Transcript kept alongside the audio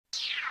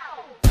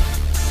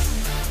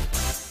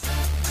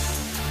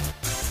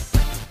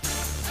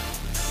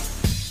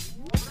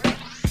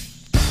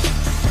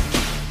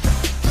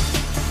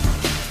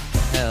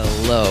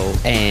Hello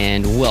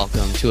and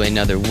welcome to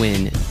another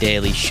Win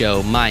Daily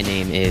Show. My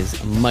name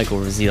is Michael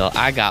Raziel.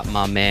 I got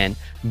my man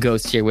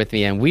Ghost here with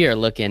me, and we are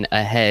looking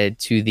ahead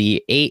to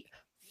the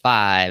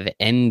 8-5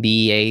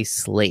 NBA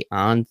slate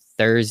on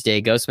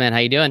Thursday. Ghost man, how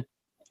you doing?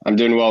 I'm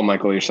doing well,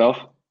 Michael. Yourself?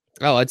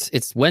 Oh,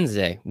 it's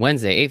Wednesday.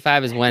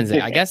 8-5 is Wednesday.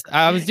 I guess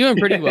I was doing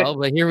pretty well,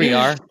 but here we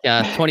are,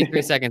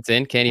 23 seconds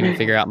in. Can't even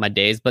figure out my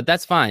days, but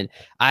that's fine.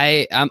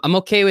 I'm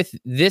okay with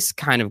this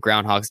kind of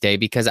Groundhog's Day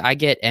because I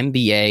get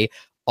NBA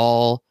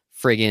all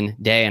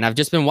friggin' day, and I've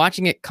just been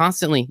watching it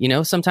constantly. You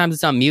know, sometimes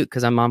it's on mute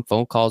because I'm on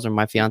phone calls or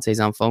my fiance's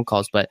on phone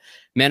calls, but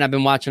man, I've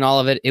been watching all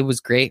of it. It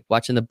was great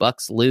watching the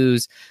Bucks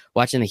lose,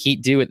 watching the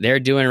Heat do what they're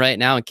doing right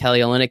now, and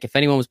Kelly Olynyk. If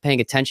anyone was paying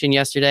attention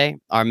yesterday,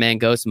 our man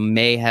Ghost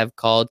may have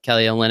called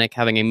Kelly Olynyk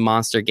having a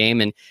monster game,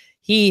 and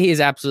he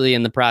is absolutely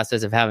in the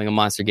process of having a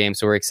monster game,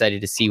 so we're excited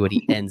to see what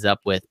he ends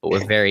up with, but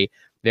we're very,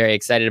 very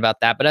excited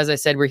about that. But as I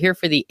said, we're here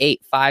for the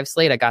 8-5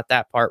 slate. I got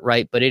that part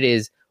right, but it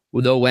is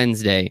the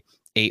Wednesday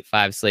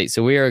 8-5 slate.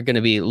 So we are going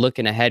to be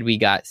looking ahead. We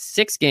got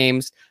 6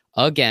 games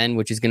again,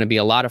 which is going to be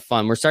a lot of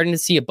fun. We're starting to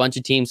see a bunch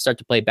of teams start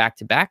to play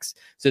back-to-backs.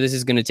 So this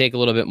is going to take a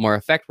little bit more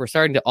effect. We're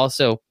starting to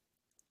also,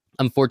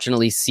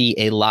 unfortunately, see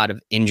a lot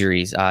of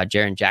injuries.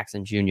 Jaren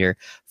Jackson Jr.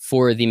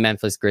 for the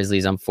Memphis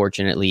Grizzlies,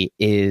 unfortunately,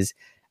 is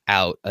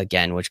out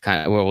again, which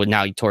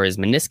now he tore his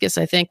meniscus,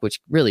 I think, which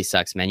really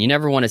sucks, man. You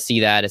never want to see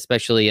that,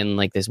 especially in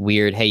like this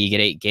weird, hey, you get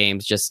 8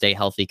 games, just stay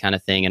healthy kind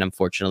of thing. And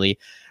unfortunately,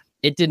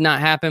 it did not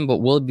happen, but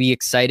we'll be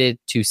excited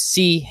to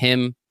see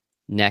him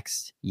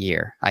next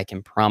year. I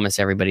can promise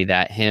everybody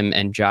that him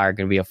and Ja are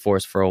going to be a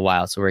force for a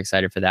while, so we're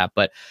excited for that.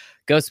 But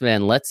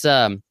Ghostman,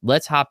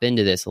 let's hop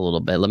into this a little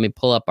bit. Let me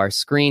pull up our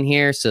screen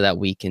here so that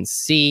we can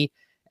see.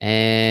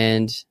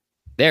 And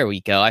there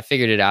we go. I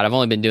figured it out. I've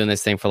only been doing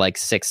this thing for like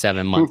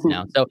 6-7 months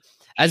now. So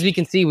as we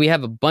can see, we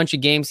have a bunch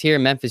of games here: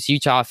 Memphis,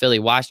 Utah, Philly,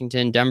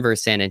 Washington, Denver,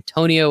 San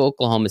Antonio,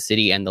 Oklahoma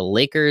City, and the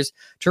Lakers,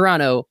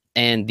 Toronto,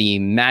 and the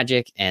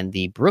Magic and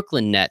the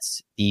Brooklyn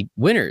Nets, the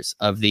winners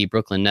of the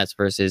Brooklyn Nets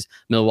versus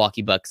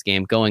Milwaukee Bucks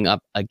game, going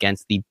up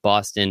against the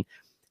Boston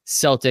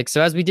Celtics.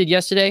 So as we did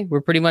yesterday, we're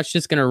pretty much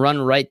just going to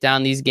run right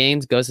down these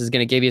games. Ghost is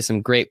going to give you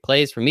some great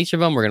plays from each of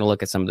them. We're going to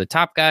look at some of the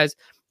top guys.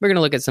 We're going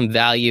to look at some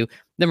value.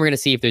 Then we're going to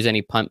see if there's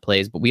any punt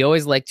plays. But we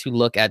always like to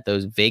look at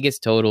those Vegas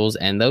totals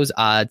and those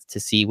odds to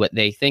see what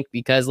they think,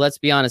 because let's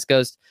be honest,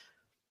 Ghost,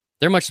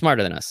 they're much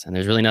smarter than us, and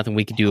there's really nothing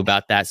we can do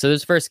about that. So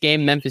this first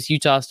game, Memphis,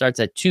 Utah, starts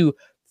at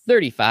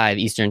 2:35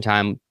 Eastern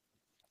time,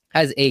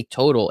 has a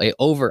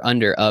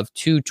over-under of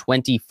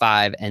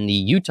 225, and the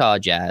Utah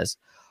Jazz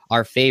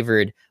are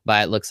favored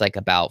by, it looks like,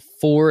 about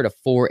 4 to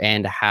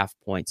 4.5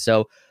 points.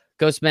 So,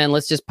 Ghostman,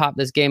 let's just pop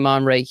this game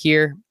on right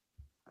here.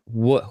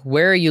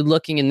 Where are you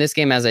looking in this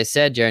game? As I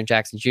said, Jaren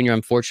Jackson Jr.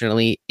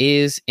 unfortunately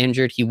is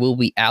injured. He will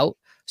be out.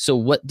 So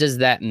what does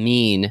that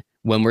mean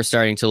when we're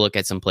starting to look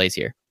at some plays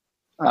here?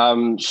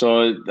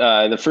 So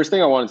the first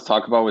thing I wanted to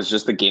talk about was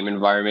just the game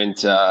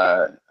environment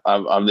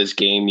of this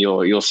game.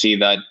 You'll see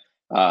that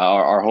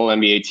our whole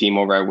NBA team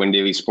over at Win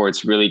Daily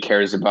Sports really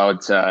cares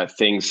about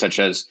things such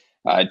as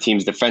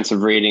team's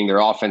defensive rating, their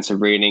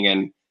offensive rating,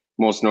 and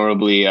most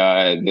notably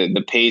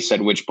the pace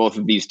at which both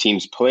of these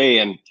teams play.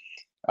 And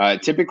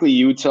typically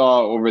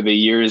Utah over the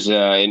years,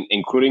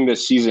 including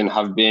this season,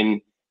 have been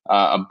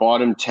a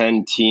bottom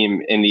 10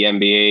 team in the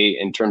NBA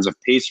in terms of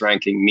pace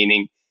ranking,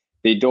 meaning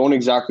they don't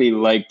exactly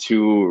like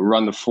to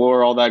run the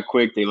floor all that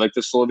quick. They like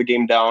to slow the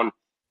game down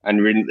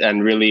and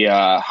really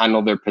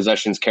handle their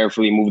possessions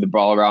carefully, move the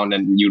ball around,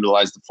 and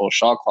utilize the full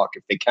shot clock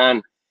if they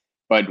can.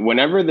 But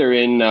whenever they're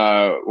in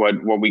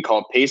what we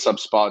call pace-up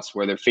spots,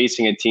 where they're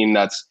facing a team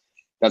that's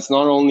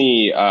not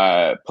only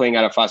playing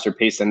at a faster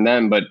pace than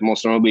them, but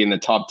most notably in the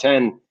top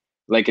 10,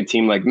 like a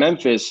team like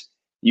Memphis,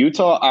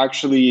 Utah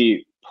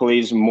actually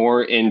plays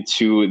more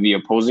into the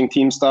opposing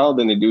team style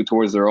than they do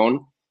towards their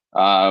own.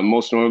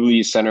 Most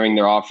notably centering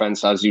their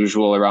offense as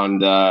usual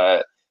around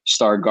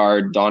star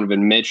guard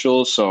Donovan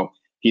Mitchell. So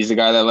he's the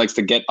guy that likes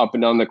to get up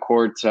and down the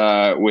court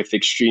with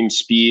extreme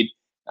speed,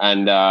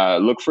 and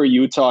look for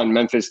Utah and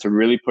Memphis to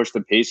really push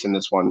the pace in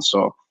this one.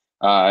 So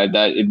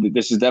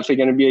this is definitely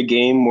going to be a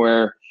game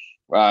where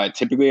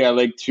typically I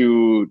like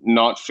to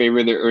not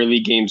favor the early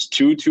games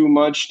too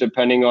much,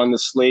 depending on the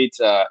slate.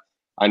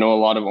 I know a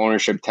lot of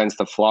ownership tends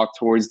to flock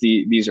towards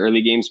these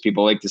early games.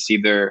 People like to see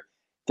their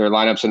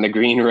lineups in the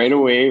green right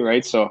away,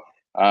 right? So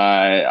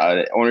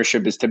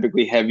ownership is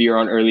typically heavier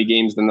on early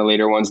games than the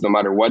later ones, no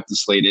matter what the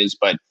slate is.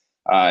 But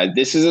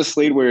this is a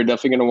slate where you're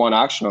definitely going to want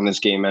action on this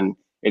game, and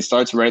it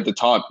starts right at the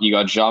top. You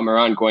got Ja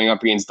Morant going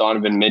up against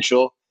Donovan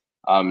Mitchell.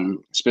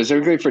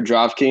 Specifically for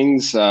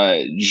DraftKings,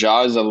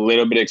 Ja is a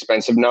little bit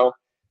expensive now.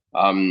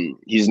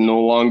 He's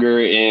no longer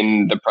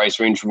in the price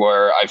range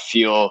where I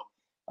feel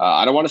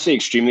I don't want to say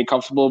extremely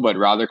comfortable, but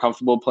rather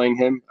comfortable playing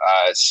him.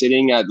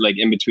 Sitting at like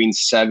in between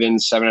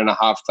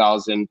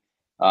 7,500.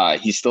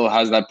 He still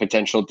has that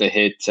potential to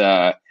hit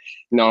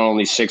not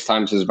only 6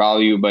 times his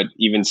value, but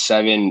even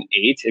 7,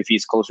 8 if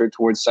he's closer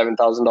towards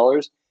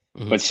 $7,000.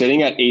 Mm-hmm. But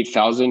sitting at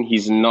 8,000,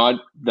 he's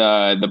not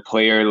the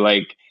player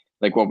like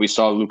like what we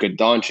saw Luka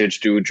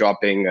Doncic do,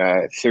 dropping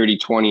 30,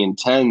 20, and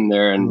 10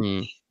 there.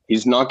 And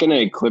he's not going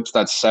to eclipse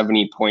that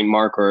 70-point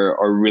mark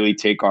or really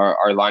take our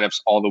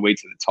lineups all the way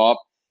to the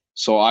top.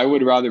 So I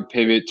would rather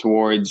pivot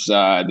towards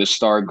the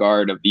star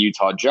guard of the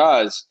Utah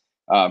Jazz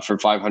for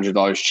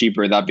 $500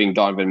 cheaper, that being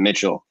Donovan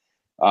Mitchell.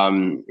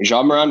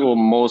 Ja Morant will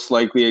most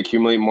likely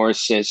accumulate more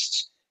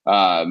assists,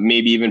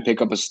 maybe even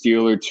pick up a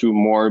steal or two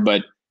more,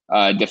 but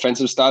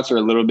defensive stats are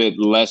a little bit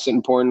less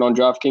important on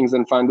DraftKings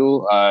than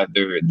FanDuel.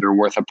 They're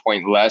worth a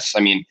point less. I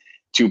mean,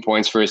 2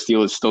 points for a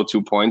steal is still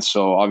 2 points,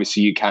 so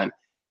obviously you can't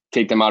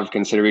take them out of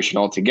consideration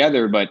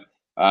altogether. But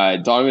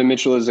Donovan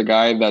Mitchell is a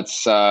guy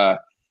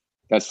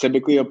that's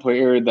typically a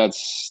player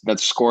that's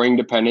scoring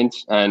dependent,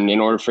 and in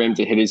order for him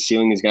to hit his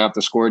ceiling, he's gonna have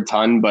to score a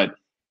ton. But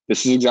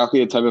this is exactly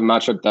the type of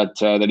matchup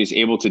that he's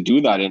able to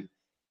do that in.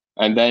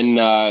 And then,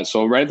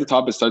 so right at the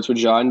top, it starts with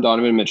Ja and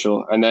Donovan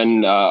Mitchell. And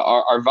then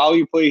our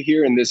value play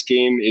here in this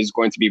game is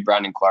going to be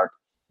Brandon Clarke.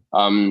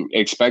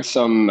 Expect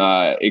some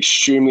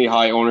extremely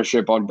high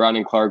ownership on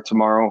Brandon Clarke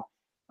tomorrow.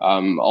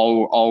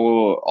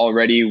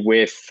 Already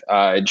with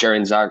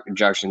Jaren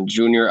Jackson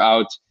Jr.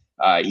 out,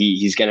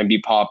 he's going to be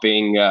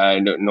popping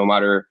no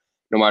matter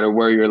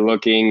where you're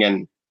looking.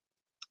 And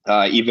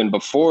even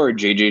before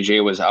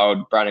JJJ was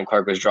out, Brandon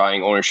Clarke was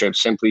drawing ownership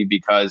simply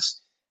because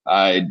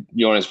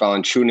Jonas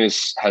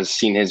Valanciunas has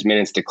seen his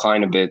minutes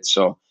decline a bit.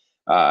 So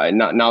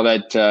now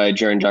that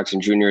Jaren Jackson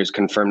Jr. is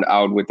confirmed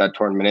out with that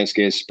torn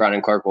meniscus,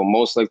 Brandon Clarke will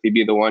most likely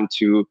be the one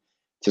to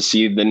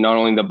see not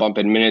only the bump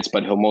in minutes,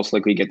 but he'll most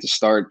likely get to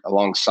start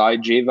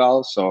alongside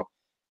J-Val. So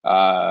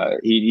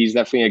he's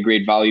definitely a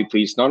great value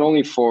piece, not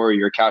only for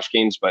your cash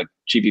games, but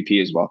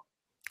GPP as well.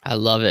 I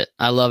love it.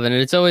 And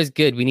it's always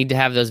good. We need to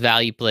have those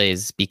value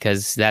plays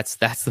because that's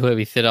the way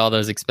we fit all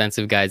those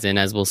expensive guys in,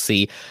 as we'll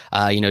see.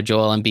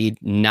 Joel Embiid,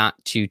 not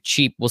too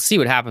cheap. We'll see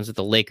what happens with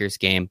the Lakers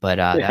game, but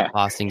that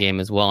Boston game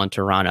as well in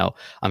Toronto,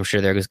 I'm sure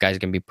those guys are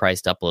going to be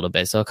priced up a little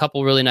bit. So a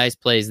couple really nice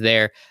plays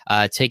there.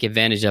 Take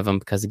advantage of them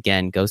because,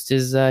 again, Ghost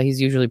is he's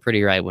usually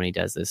pretty right when he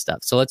does this stuff.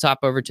 So let's hop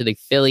over to the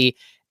Philly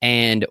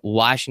and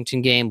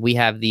Washington game. We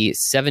have the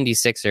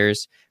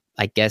 76ers,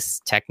 I guess,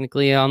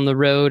 technically on the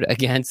road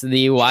against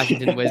the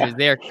Washington Wizards.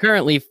 They are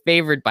currently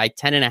favored by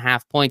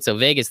 10.5 points. So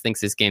Vegas thinks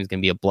this game is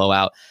going to be a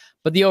blowout,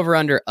 but the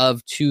over-under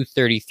of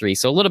 233.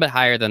 So a little bit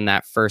higher than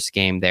that first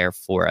game there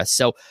for us.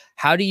 So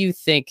how do you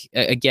think,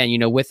 again,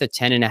 with a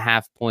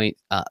 10.5 point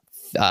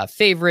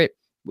favorite,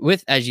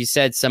 with, as you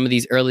said, some of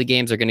these early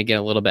games are going to get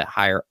a little bit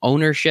higher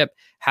ownership.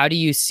 How do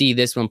you see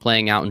this one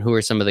playing out, and who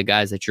are some of the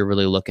guys that you're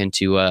really looking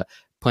to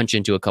punch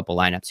into a couple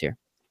lineups here?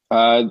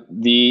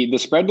 The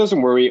spread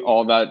doesn't worry me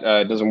all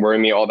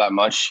that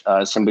much,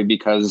 simply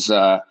because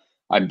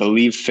I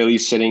believe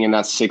Philly's sitting in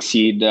that 6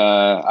 seed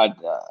at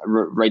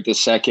right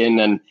this second,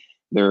 and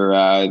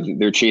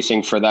they're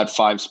chasing for that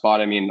 5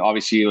 spot. I mean,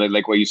 obviously,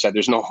 like what you said,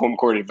 there's no home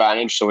court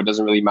advantage, so it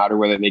doesn't really matter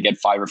whether they get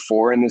 5 or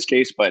 4 in this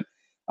case. But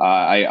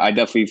I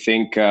definitely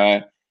think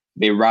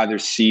they rather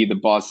see the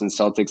Boston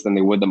Celtics than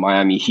they would the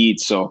Miami Heat.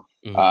 So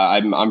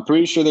I'm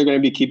pretty sure they're going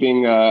to be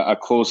keeping a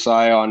close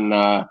eye on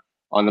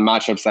the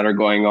matchups that are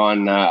going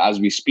on as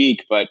we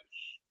speak. But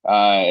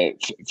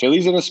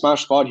Philly's in a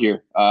smash spot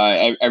here.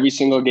 Every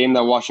single game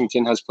that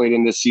Washington has played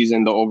in this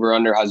season, the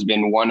over-under has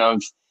been one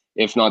of,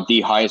 if not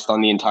the highest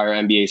on the entire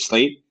NBA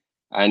slate.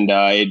 And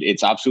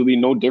it's absolutely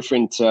no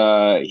different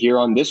here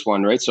on this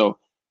one, right? So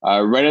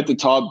right at the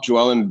top,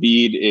 Joel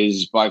Embiid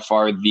is by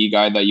far the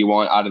guy that you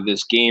want out of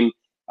this game.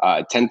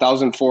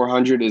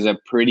 10,400 is a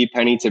pretty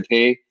penny to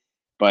pay.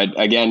 But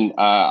again,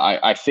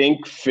 I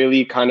think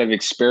Philly kind of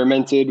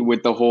experimented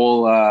with the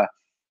whole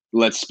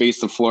let's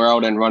space the floor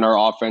out and run our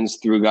offense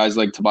through guys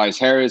like Tobias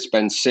Harris,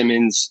 Ben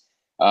Simmons,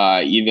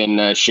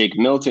 even Shake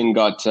Milton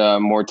got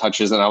more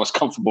touches than I was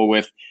comfortable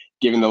with,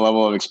 given the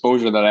level of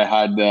exposure that I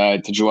had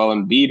to Joel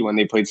Embiid when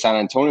they played San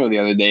Antonio the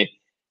other day.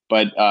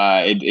 But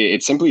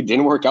it simply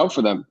didn't work out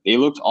for them. They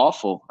looked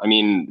awful. I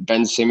mean,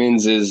 Ben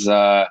Simmons is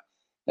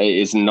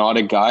not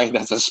a guy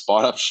that's a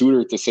spot-up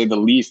shooter, to say the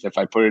least, if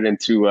I put it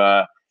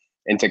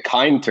into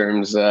kind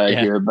terms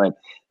here. But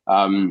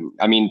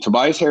I mean,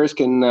 Tobias Harris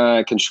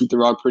can shoot the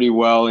rock pretty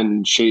well,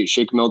 and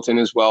Shake Milton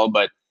as well.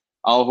 But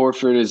Al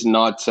Horford is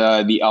not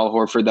the Al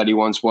Horford that he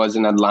once was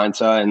in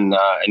Atlanta and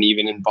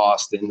even in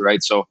Boston,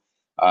 right? So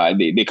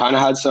they kind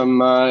of had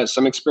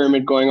some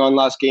experiment going on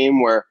last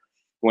game where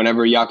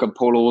whenever Jakob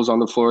Poeltl was on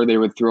the floor, they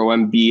would throw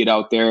Embiid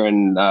out there,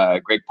 and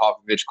Greg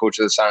Popovich, coach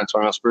of the San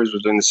Antonio Spurs,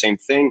 was doing the same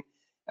thing,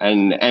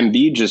 and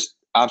Embiid just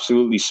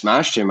absolutely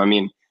smashed him. I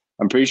mean,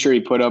 I'm pretty sure he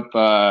put up,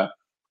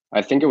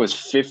 I think it was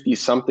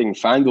 50-something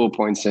FanDuel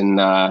points in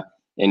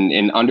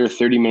under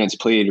 30 minutes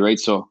played, right?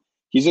 So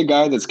he's a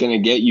guy that's going to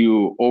get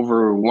you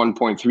over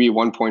 1.3,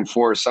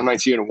 1.4, some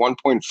nights even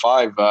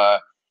 1.5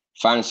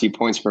 fantasy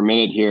points per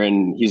minute here.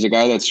 And he's a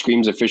guy that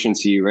screams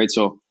efficiency, right?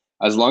 So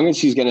as long as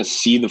he's going to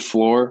see the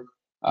floor,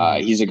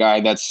 he's a guy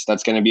that's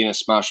going to be in a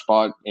smash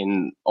spot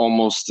in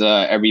almost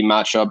every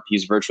matchup.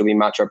 He's virtually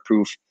matchup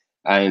proof.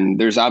 And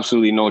there's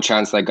absolutely no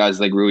chance that guys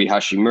like Rui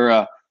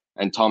Hashimura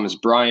and Thomas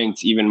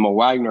Bryant, even Mo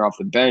Wagner off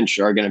the bench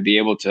are going to be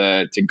able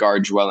to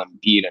guard Joel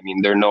Embiid. I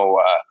mean, they're no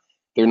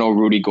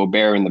Rudy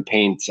Gobert in the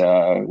paint,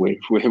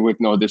 with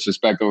no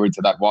disrespect over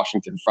to that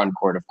Washington front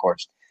court, of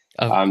course.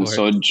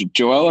 So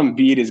Joel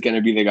Embiid is going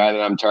to be the guy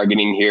that I'm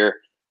targeting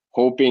here,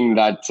 hoping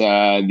that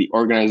the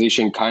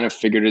organization kind of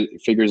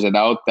figures it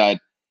out that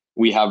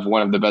we have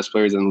one of the best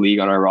players in the league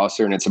on our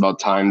roster, and it's about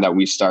time that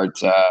we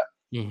start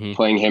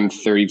playing him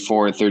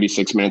 34,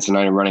 36 minutes a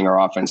night and running our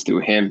offense through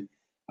him.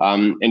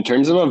 In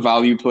terms of a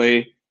value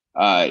play,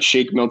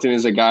 Shake Milton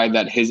is a guy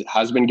that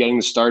has been getting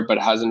the start, but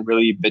hasn't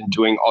really been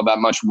doing all that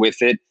much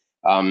with it.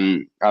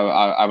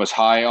 I was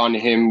high on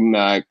him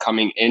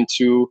coming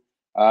into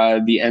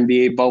the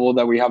NBA bubble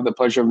that we have the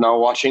pleasure of now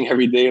watching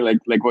every day,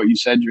 like what you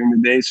said during the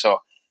day. So,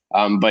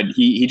 but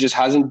he just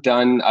hasn't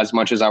done as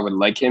much as I would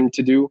like him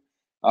to do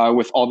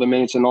with all the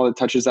minutes and all the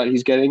touches that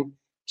he's getting.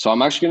 So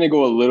I'm actually going to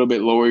go a little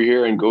bit lower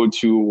here and go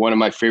to one of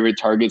my favorite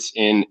targets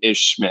in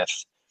Ish Smith.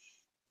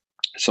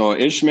 So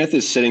Ish Smith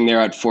is sitting there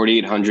at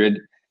 4,800.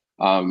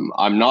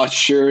 I'm not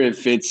sure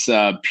if it's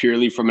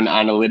purely from an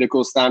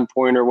analytical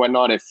standpoint or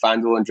whatnot, if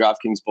FanDuel and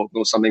DraftKings both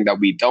know something that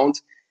we don't,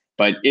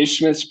 but Ish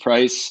Smith's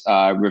price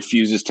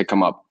refuses to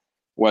come up.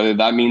 Whether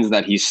that means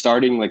that he's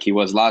starting like he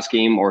was last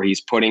game, or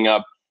he's putting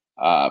up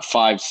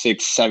 5,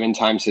 6, 7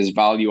 times his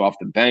value off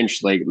the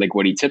bench, like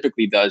what he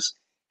typically does,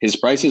 his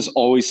price is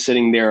always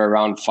sitting there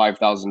around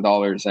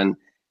 $5,000.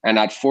 And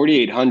at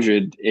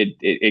 4,800,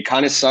 it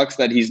kind of sucks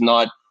that he's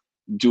not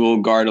dual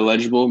guard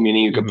eligible,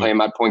 meaning you could play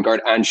him at point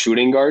guard and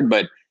shooting guard.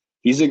 But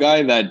he's a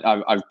guy that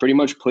I've pretty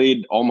much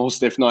played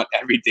almost, if not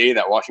every day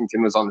that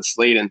Washington was on the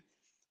slate, and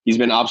he's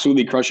been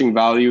absolutely crushing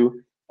value.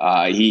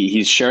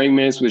 He's sharing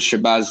minutes with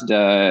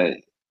Shabazz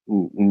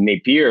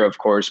Napier, of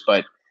course,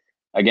 but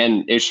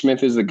again, Ish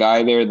Smith is the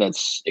guy there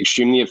that's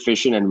extremely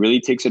efficient and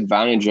really takes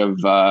advantage of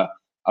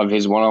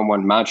his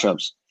one-on-one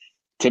matchups.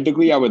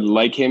 Typically, I would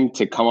like him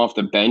to come off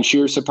the bench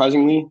here,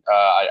 surprisingly.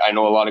 I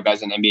know a lot of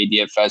guys in NBA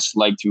DFS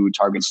like to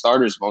target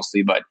starters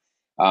mostly, but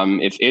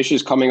if Ish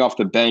is coming off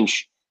the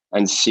bench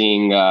and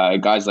seeing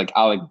guys like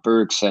Alec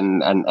Burks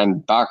and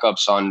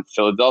backups on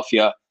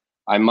Philadelphia,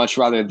 I much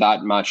rather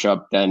that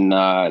matchup than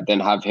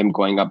have him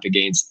going up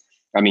against.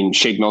 I mean,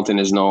 Shake Milton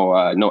is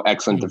no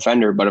excellent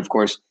defender, but of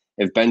course,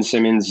 if Ben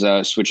Simmons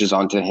switches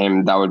onto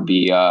him, that would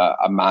be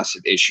a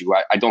massive issue.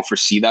 I don't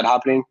foresee that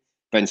happening.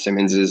 Ben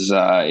Simmons is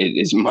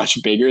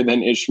much bigger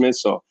than Ish Smith,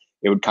 so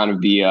it would kind of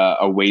be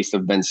a waste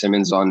of Ben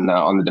Simmons on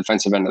the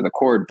defensive end of the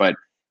court. But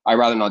I'd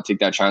rather not take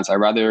that chance. I'd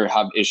rather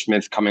have Ish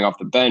Smith coming off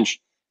the bench.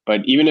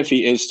 But even if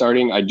he is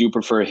starting, I do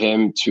prefer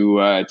him to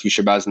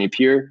Shabazz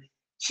Napier,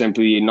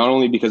 simply not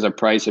only because of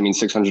price. I mean,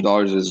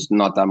 $600 is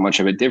not that much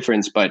of a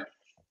difference, but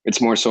it's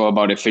more so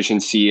about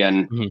efficiency,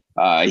 and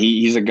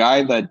he's a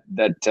guy that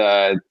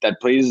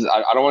plays.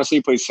 I don't want to say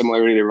he plays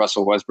similarly to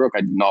Russell Westbrook.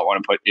 I do not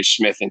want to put Ish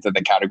Smith into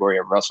the category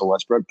of Russell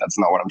Westbrook. That's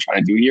not what I'm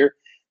trying to do here.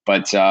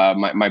 But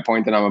my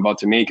point that I'm about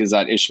to make is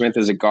that Ish Smith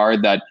is a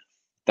guard that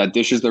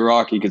dishes the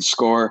rock. He could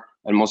score,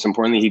 and most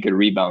importantly, he could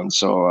rebound.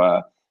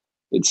 So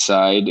it's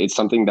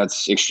something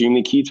that's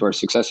extremely key to our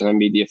success in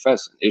NBA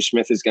DFS. Ish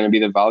Smith is going to be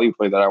the value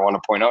play that I want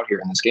to point out here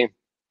in this game.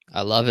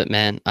 I love it,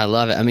 man. I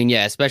love it. I mean,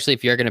 yeah, especially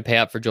if you're going to pay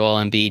up for Joel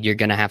Embiid, you're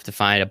going to have to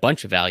find a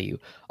bunch of value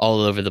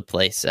all over the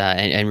place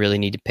and really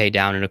need to pay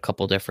down in a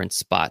couple different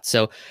spots.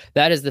 So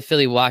that is the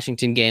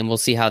Philly-Washington game. We'll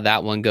see how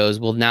that one goes.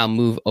 We'll now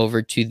move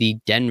over to the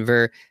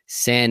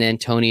Denver-San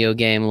Antonio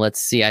game.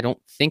 Let's see. I don't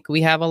think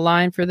we have a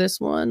line for this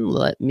one.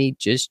 Let me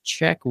just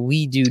check.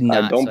 We do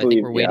not. I don't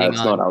believe we're waiting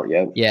it's not out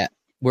yet. Yeah.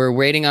 We're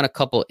waiting on a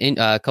couple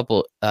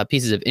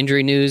pieces of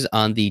injury news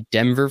on the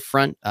Denver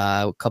front.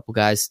 A couple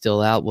guys still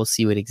out. We'll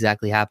see what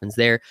exactly happens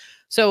there.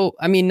 So,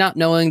 I mean, not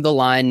knowing the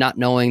line, not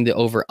knowing the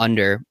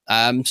over-under,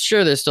 I'm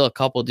sure there's still a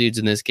couple dudes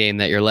in this game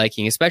that you're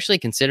liking, especially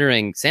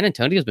considering San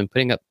Antonio's been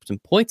putting up some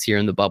points here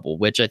in the bubble,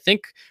 which I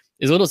think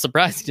is a little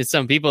surprising to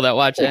some people that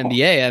watch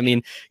NBA. I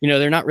mean,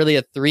 they're not really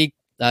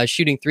a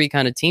shooting three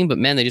kind of team, but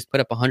man, they just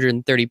put up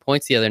 130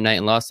 points the other night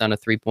and lost on a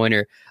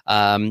three-pointer,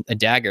 a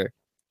dagger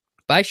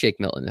by Shake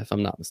Milton, if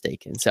I'm not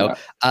mistaken. So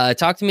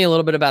talk to me a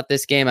little bit about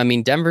this game. I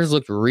mean, Denver's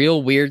looked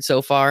real weird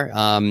so far,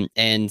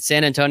 and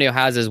San Antonio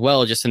has as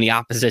well, just in the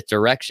opposite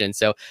direction.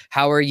 So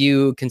how are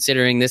you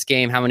considering this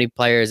game? How many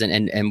players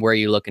and where are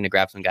you looking to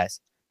grab some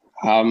guys?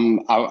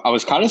 I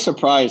was kind of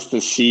surprised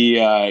to see,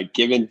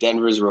 given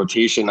Denver's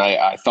rotation,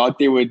 I thought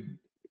they would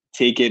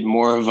take it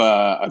more of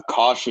a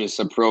cautious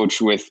approach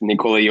with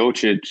Nikola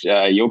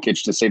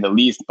Jokic, to say the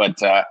least,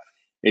 but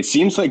it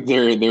seems like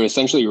they're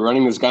essentially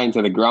running this guy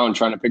into the ground,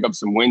 trying to pick up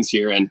some wins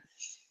here. And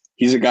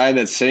he's a guy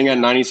that's sitting at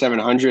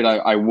 9,700.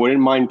 I wouldn't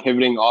mind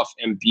pivoting off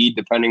Embiid,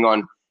 depending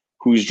on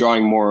who's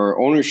drawing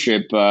more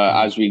ownership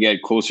as we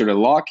get closer to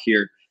lock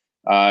here.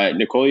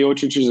 Nikola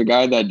Jokic is a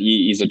guy that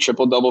he's a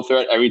triple-double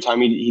threat every time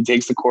he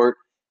takes the court.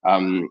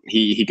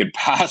 He could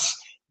pass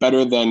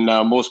better than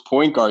most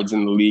point guards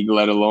in the league,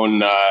 let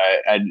alone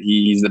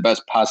he's the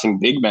best passing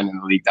big man in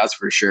the league, that's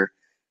for sure.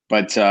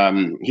 But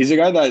he's a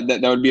guy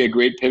that would be a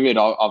great pivot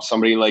off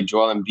somebody like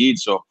Joel Embiid.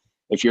 So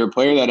if you're a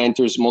player that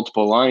enters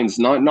multiple lines,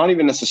 not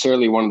even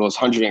necessarily one of those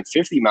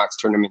 150 max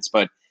tournaments,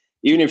 but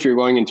even if you're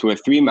going into a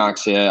 3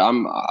 max,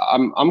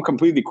 I'm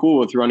completely cool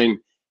with running,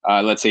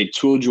 let's say,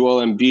 2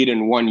 Joel Embiid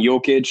and 1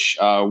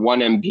 Jokic, 1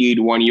 Embiid,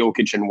 1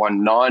 Jokic, and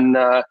 1 non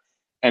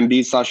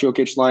Embiid /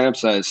 Jokic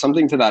lineups.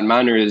 Something to that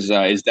manner is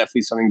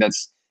definitely something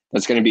that's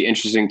going to be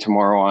interesting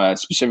tomorrow,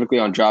 specifically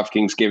on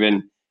DraftKings,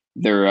 given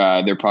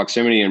their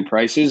proximity and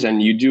prices,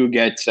 and you do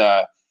get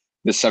the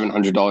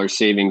 $700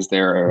 savings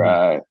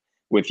there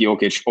with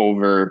Jokic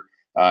over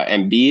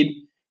Embiid.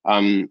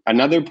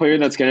 Another player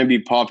that's going to be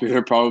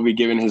popular, probably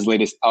given his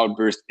latest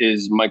outburst,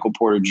 is Michael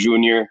Porter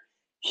Jr.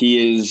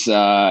 He's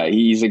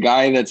a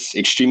guy that's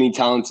extremely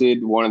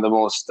talented, one of the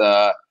most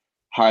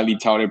highly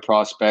touted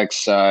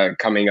prospects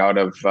coming out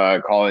of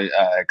college,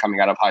 coming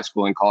out of high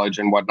school and college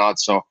and whatnot.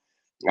 So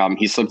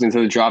he slipped into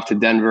the draft to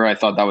Denver. I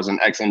thought that was an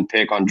excellent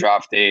pick on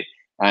draft day,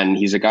 and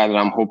he's a guy that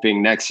I'm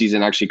hoping next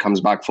season actually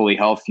comes back fully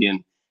healthy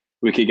and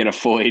we could get a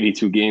full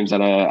 82 games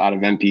out of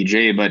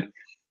MPJ. But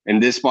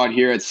in this spot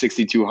here at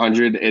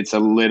 6,200, it's a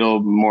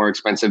little more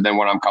expensive than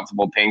what I'm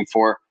comfortable paying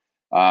for.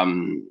 Over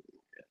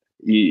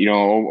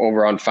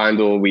on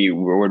FanDuel,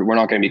 we're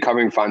not going to be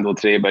covering FanDuel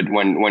today, but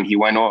when he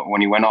went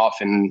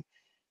off in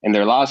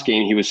their last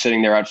game, he was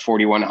sitting there at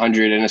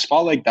 4,100. In a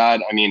spot like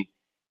that, I mean,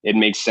 it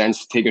makes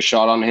sense to take a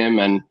shot on him.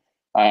 And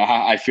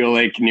I feel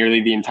like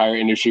nearly the entire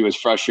industry was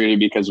frustrated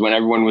because when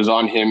everyone was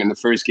on him in the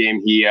first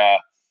game, he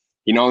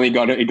not only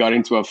got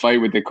into a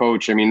fight with the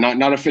coach. I mean,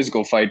 not a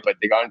physical fight, but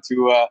they got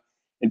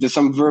into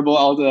some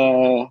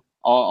verbal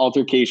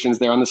altercations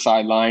there on the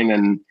sideline,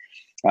 and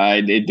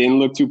it didn't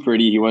look too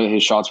pretty.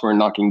 His shots weren't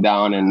knocking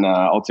down, and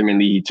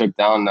ultimately he took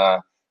down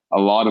a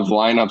lot of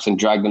lineups and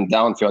dragged them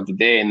down throughout the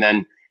day. And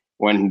then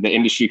when the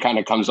industry kind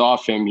of comes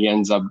off him, he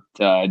ends up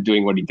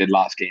doing what he did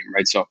last game,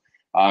 right? So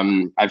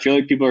I feel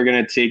like people are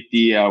going to take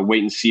the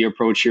wait and see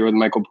approach here with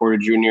Michael Porter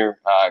Jr.,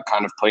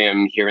 kind of play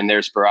him here and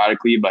there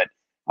sporadically, but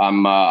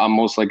I'm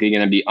most likely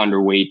going to be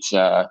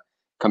underweight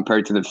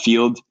compared to the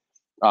field.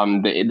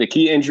 The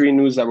key injury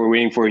news that we're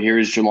waiting for here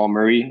is Jamal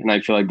Murray, and I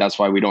feel like that's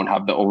why we don't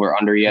have the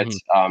over-under yet.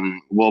 Mm-hmm.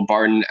 Will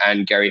Barton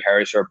and Gary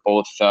Harris are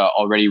both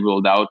already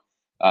ruled out,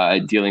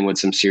 dealing with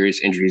some serious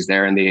injuries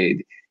there, and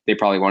they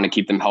probably want to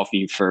keep them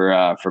healthy for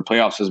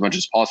playoffs as much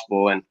as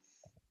possible. And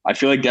I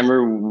feel like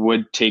Denver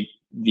would take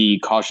the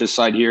cautious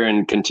side here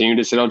and continue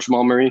to sit out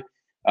Jamal Murray.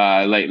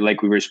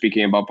 Like we were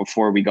speaking about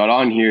before we got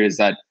on here, is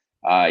that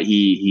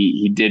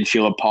he did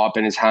feel a pop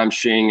in his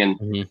hamstring, and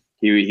mm-hmm.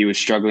 he was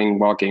struggling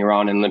walking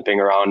around and limping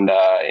around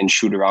and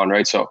shoot around,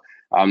 right? So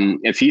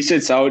if he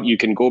sits out, you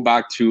can go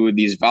back to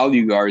these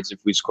value guards. If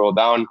we scroll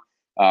down,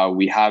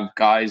 we have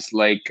guys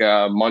like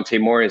Monte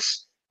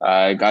Morris,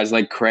 guys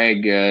like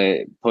Craig,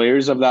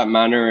 players of that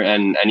manner,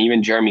 and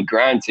even Jeremy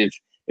Grant.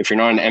 If you're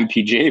not an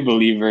MPJ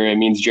believer, it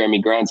means Jeremy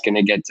Grant's going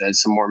to get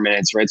some more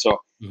minutes, right? So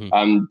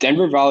mm-hmm.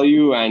 Denver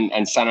value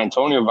and San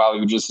Antonio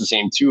value just the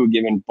same too,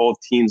 given both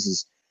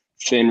teams'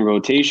 thin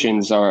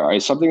rotations are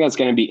something that's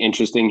going to be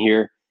interesting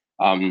here.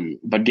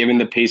 But given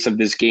the pace of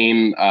this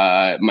game,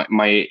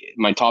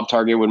 my top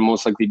target would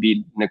most likely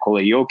be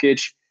Nikola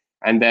Jokic,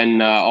 and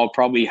then I'll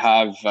probably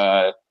have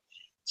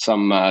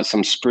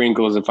some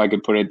sprinkles, if I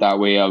could put it that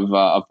way, of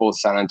both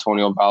San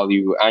Antonio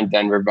value and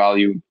Denver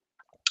value.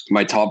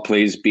 My top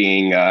plays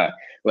being,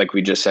 like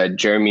we just said,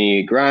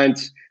 Jeremy Grant,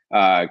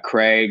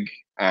 Craig,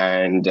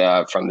 and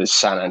from the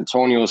San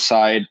Antonio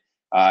side,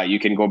 you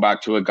can go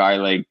back to a guy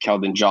like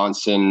Keldon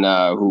Johnson,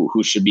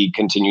 who should be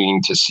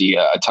continuing to see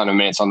a ton of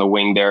minutes on the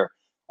wing there,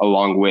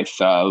 along with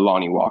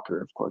Lonnie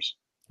Walker, of course.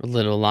 A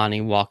little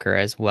Lonnie Walker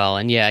as well.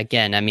 And yeah,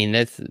 again, I mean,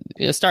 that's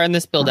starting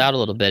this build out a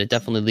little bit. It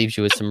definitely leaves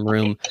you with some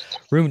room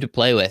to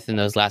play with in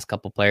those last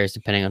couple players,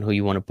 depending on who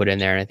you want to put in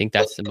there. And I think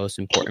that's the most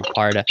important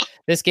part of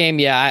this game.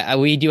 Yeah,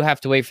 we do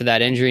have to wait for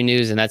that injury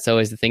news. And that's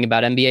always the thing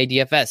about NBA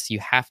DFS. You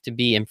have to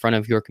be in front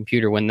of your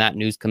computer when that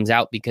news comes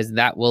out, because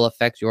that will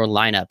affect your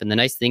lineup. And the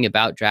nice thing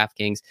about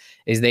DraftKings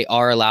is they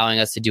are allowing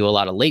us to do a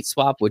lot of late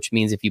swap, which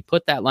means if you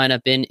put that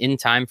lineup in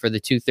time for the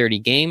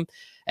 2:30 game,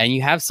 and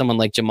you have someone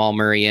like Jamal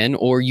Murray in,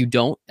 or you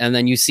don't, and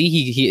then you see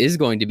he is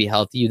going to be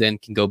healthy, you then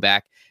can go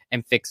back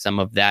and fix some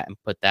of that and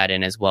put that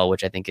in as well,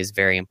 which I think is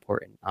very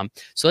important.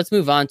 So let's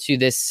move on to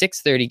this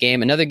 6:30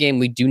 game, another game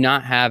we do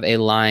not have a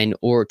line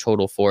or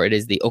total for. It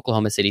is the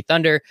Oklahoma City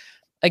Thunder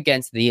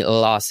against the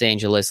Los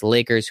Angeles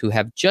Lakers, who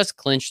have just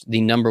clinched the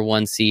number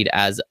 1 seed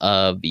as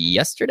of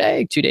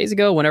yesterday, 2 days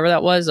ago, whenever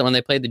that was, when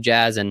they played the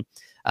Jazz, and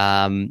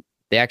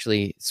they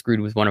actually screwed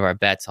with one of our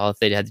bets. All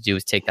they had to do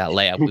was take that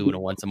layup. We would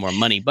have won some more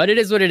money, but it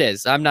is what it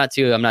is. I'm not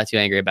too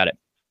angry about it.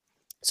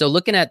 So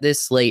looking at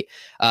this slate,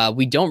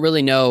 we don't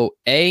really know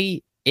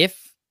A,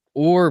 if,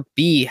 or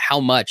B, how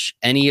much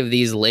any of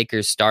these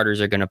Lakers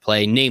starters are going to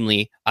play,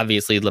 namely,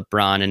 obviously,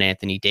 LeBron and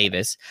Anthony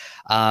Davis.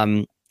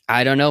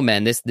 I don't know,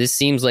 man. This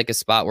seems like a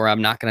spot where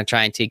I'm not going to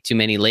try and take too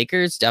many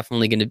Lakers.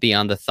 Definitely going to be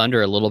on the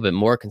Thunder a little bit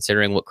more,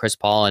 considering what Chris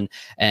Paul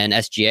and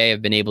SGA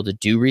have been able to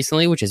do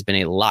recently, which has been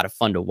a lot of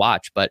fun to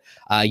watch. But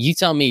you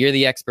tell me, you're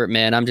the expert,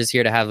 man. I'm just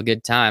here to have a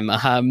good time.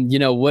 How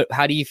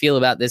do you feel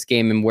about this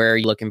game, and where are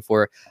you looking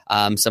for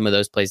some of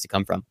those plays to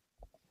come from?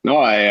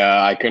 No,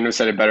 I couldn't have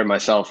said it better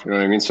myself. You know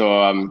what I mean?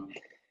 So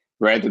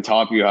right at the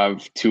top, you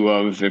have two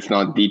of, if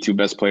not the two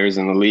best players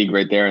in the league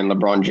right there, and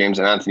LeBron James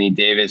and Anthony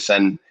Davis.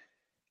 And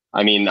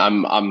I mean,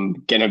 I'm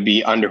gonna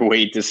be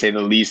underweight to say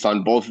the least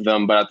on both of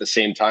them, but at the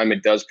same time,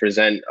 it does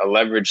present a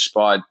leverage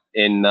spot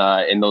in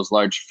those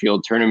large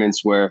field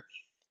tournaments where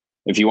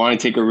if you want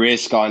to take a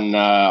risk on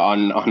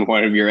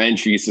one of your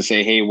entries to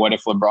say, hey, what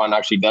if LeBron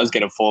actually does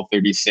get a full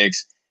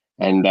 36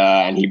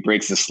 and he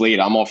breaks the slate?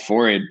 I'm all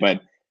for it,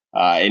 but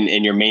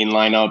in your main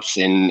lineups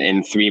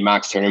in three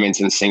max tournaments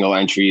and single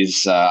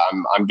entries,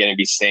 I'm going to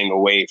be staying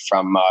away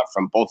from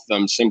both of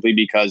them simply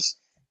because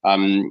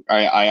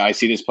I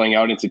see this playing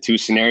out into two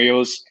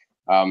scenarios.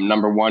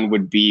 Number one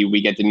would be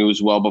we get the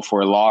news well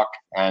before lock,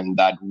 and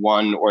that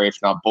one or if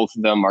not both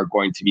of them are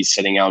going to be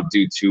sitting out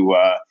due to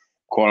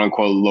quote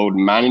unquote load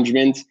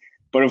management.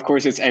 But of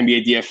course, it's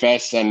NBA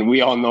DFS, and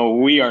we all know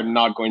we are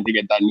not going to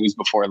get that news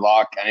before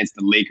lock. And it's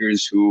the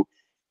Lakers who,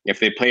 if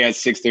they play at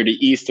 6:30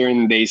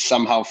 Eastern, they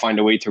somehow find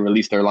a way to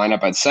release their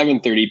lineup at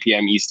 7:30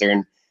 p.m.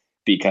 Eastern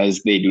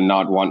because they do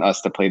not want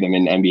us to play them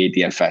in NBA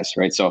DFS,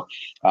 right? So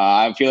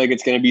I feel like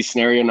it's going to be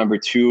scenario number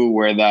two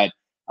where that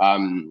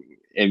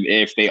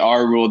if they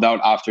are ruled out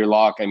after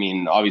lock, I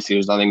mean, obviously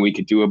there's nothing we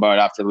could do about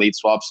it after late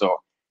swap. So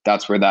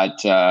that's where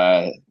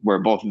where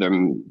both of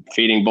them,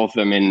 fading both of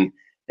them in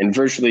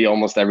virtually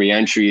almost every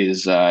entry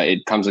is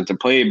it comes into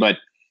play. But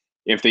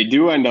if they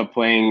do end up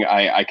playing,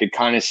 I could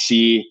kind of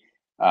see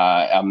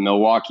a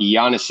Milwaukee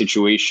Giannis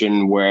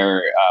situation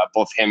where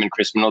both him and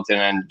Chris Middleton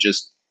and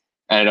just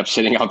ended up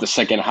sitting out the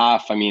second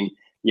half. I mean,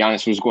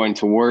 Giannis was going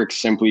to work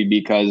simply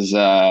because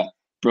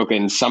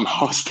Brooklyn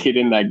somehow stayed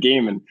in that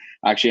game and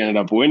actually ended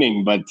up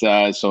winning. But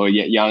so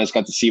Giannis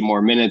got to see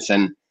more minutes,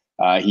 and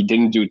he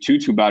didn't do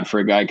too bad for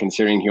a guy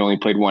considering he only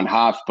played one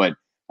half. But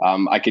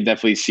I could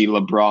definitely see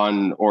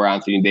LeBron or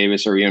Anthony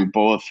Davis or even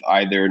both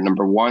either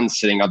number one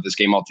sitting out this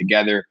game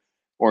altogether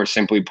or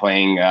simply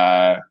playing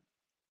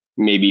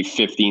maybe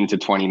 15 to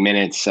 20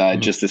 minutes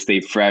just to stay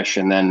fresh,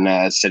 and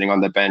then sitting on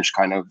the bench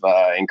kind of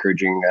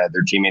encouraging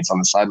their teammates on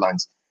the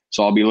sidelines.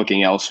 So I'll be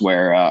looking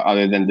elsewhere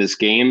other than this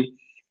game.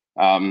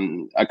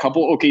 A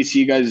couple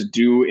OKC guys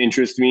do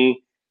interest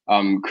me.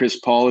 Chris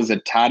Paul is a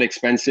tad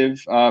expensive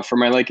for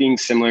my liking,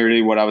 similarly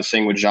to what I was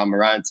saying with Ja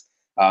Morant.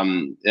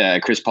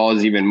 Chris Paul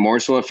is even more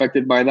so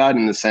affected by that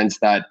in the sense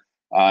that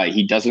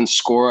he doesn't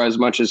score as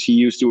much as he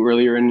used to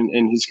earlier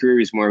in his career.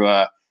 He's more of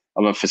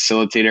a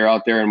facilitator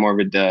out there and more of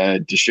a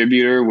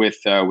distributor with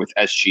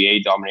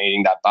SGA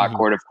dominating that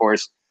backcourt, of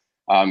course.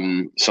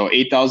 So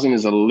 8,000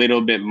 is a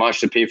little bit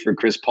much to pay for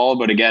Chris Paul,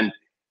 but again,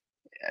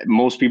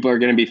 most people are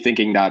going to be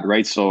thinking that,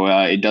 right? So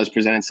it does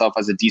present itself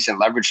as a decent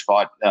leverage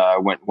spot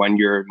when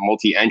you're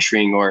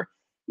multi-entering or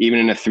even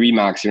in a three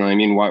max. You know what I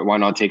mean? Why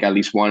not take at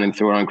least one and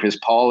throw it on Chris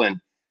Paul?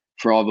 And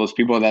for all those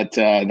people that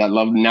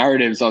love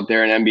narratives out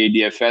there in NBA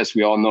DFS,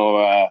 we all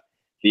know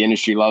the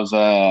industry loves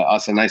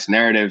us a nice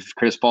narrative.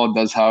 Chris Paul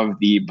does have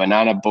the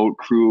banana boat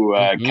crew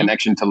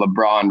connection to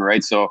LeBron,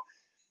 right? So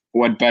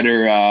what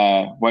better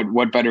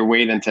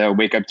way than to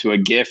wake up to a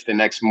GIF the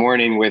next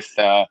morning with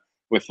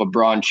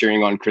LeBron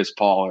cheering on Chris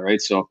Paul,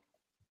 right? So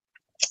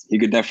you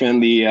could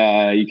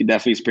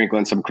definitely sprinkle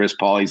in some Chris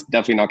Paul. He's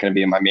definitely not going to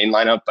be in my main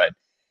lineup, but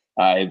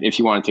if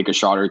you want to take a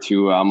shot or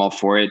two, I'm all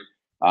for it.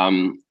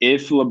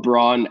 If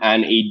LeBron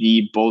and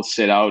AD both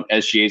sit out,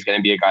 SGA is going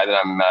to be a guy that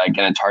I'm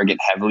going to target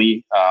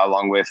heavily,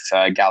 along with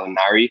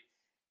Gallinari.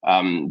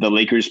 The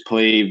Lakers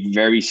play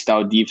very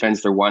stout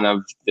defense. They're one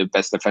of the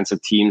best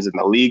defensive teams in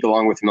the league,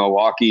 along with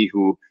Milwaukee,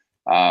 who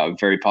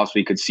very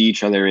possibly could see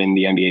each other in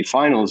the NBA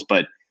Finals.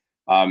 But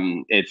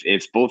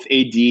if both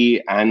AD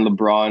and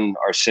LeBron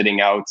are sitting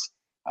out,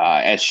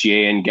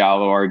 SGA and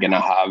Gallo are going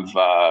to have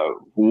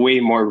way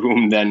more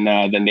room than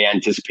they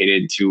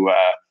anticipated to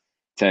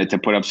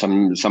put up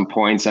some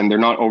points, and they're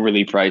not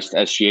overly priced.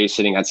 SGA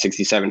sitting at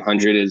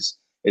 6,700 is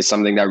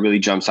something that really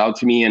jumps out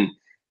to me, and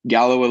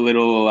Gallo a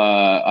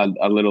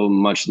little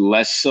much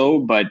less so,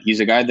 but he's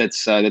a guy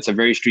that's a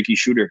very streaky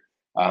shooter.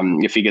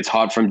 If he gets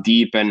hot from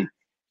deep and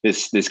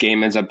this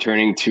game ends up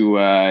turning to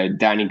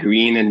Danny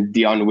Green and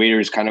Dion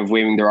Waiters kind of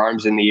waving their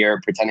arms in the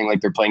air, pretending like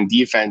they're playing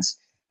defense,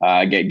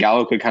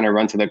 Gallo could kind of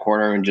run to the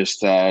corner and just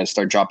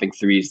start dropping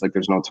threes like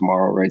there's no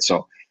tomorrow, right?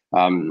 So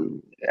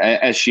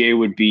SGA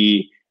would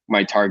be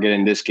my target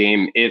in this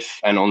game if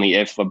and only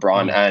if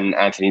LeBron and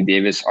Anthony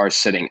Davis are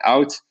sitting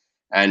out.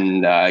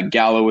 And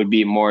Gallo would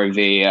be more of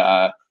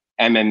a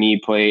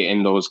MME play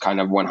in those kind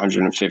of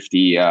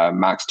 150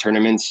 max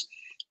tournaments.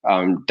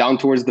 Down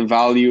towards the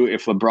value,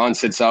 if LeBron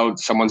sits out,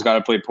 someone's got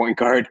to play point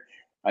guard.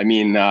 I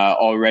mean,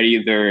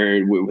 already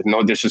they're, with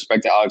no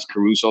disrespect to Alex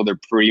Caruso, they're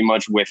pretty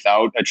much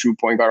without a true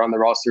point guard on the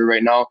roster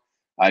right now.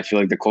 I feel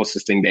like the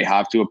closest thing they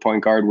have to a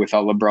point guard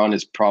without LeBron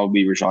is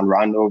probably Rajon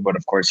Rondo, but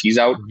of course he's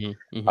out.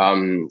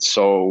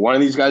 So one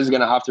of these guys is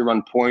going to have to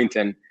run point,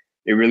 and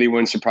it really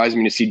wouldn't surprise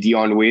me to see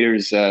Dion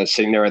Waiters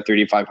sitting there at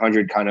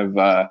 3,500 kind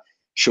of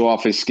show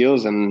off his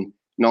skills and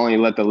not only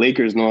let the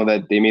Lakers know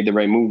that they made the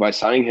right move by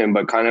signing him,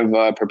 but kind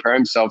of prepare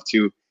himself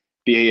to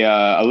be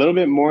a little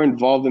bit more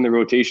involved in the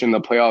rotation in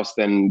the playoffs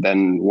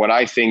than what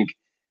I think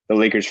the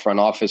Lakers front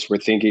office were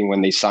thinking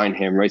when they signed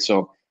him, right?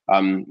 So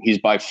he's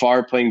by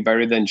far playing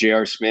better than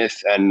J.R.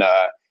 Smith, and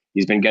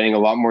he's been getting a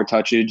lot more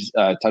touches,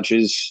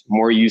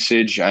 more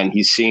usage, and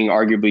he's seeing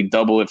arguably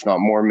double, if not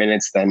more,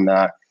 minutes than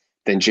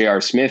J.R.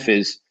 Smith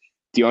is.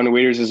 Dion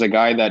Waiters is a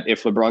guy that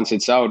if LeBron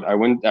sits out, I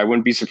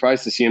wouldn't be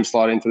surprised to see him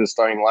slot into the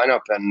starting lineup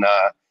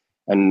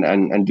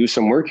and do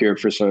some work here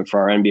for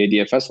our NBA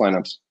DFS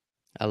lineups.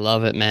 I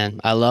love it, man.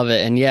 I love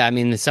it. And yeah, I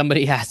mean,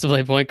 somebody has to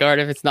play point guard.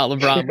 If it's not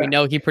LeBron, we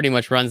know he pretty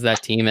much runs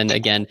that team. And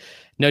again,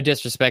 no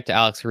disrespect to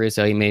Alex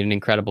Caruso. He made an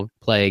incredible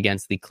play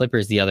against the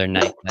Clippers the other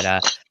night,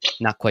 but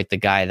not quite the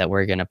guy that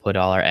we're going to put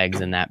all our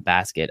eggs in that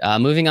basket.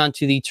 Moving on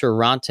to the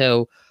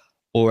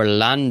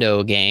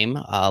Toronto-Orlando game.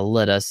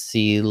 Let us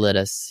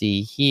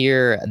see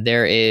here.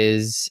 There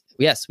is,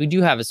 yes, we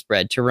do have a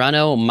spread.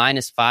 Toronto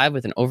 -5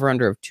 with an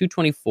over-under of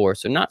 224.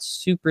 So not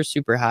super,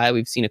 super high.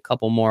 We've seen a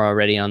couple more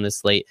already on this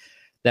slate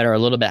that are a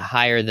little bit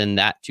higher than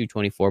that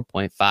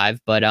 224.5.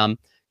 But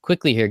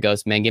quickly here,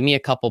 Ghost Man, give me a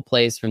couple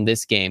plays from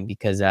this game,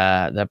 because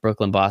that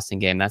Brooklyn-Boston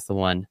game, that's the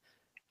one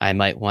I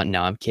might want.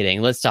 No, I'm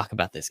kidding. Let's talk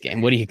about this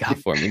game. What do you got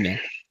for me,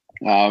 man?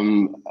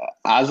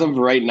 As of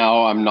right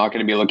now, I'm not going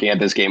to be looking at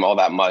this game all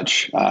that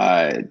much.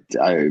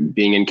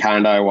 Being in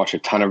Canada, I watch a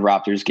ton of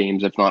Raptors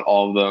games, if not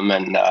all of them.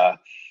 And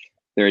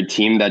they're a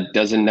team that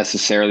doesn't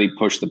necessarily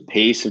push the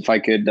pace, if I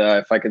could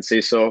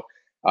say so.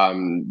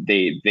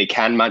 They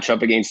can match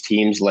up against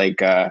teams like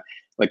the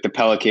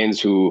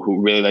Pelicans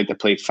who really like to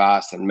play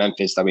fast, and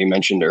Memphis that we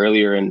mentioned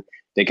earlier, and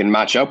they can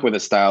match up with a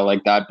style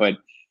like that. But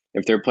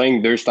if they're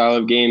playing their style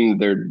of game,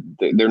 they're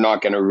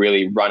not going to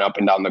really run up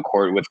and down the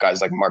court with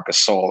guys like Marc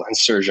Gasol and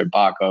Serge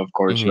Ibaka, of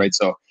course, right?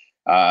 So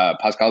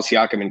Pascal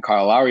Siakam and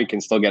Kyle Lowry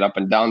can still get up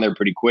and down there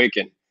pretty quick,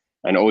 and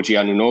OG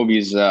Anunoby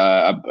is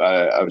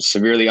a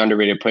severely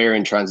underrated player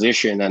in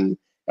transition and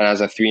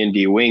as a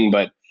 3-and-D wing,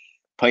 but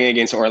playing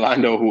against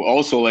Orlando, who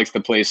also likes to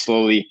play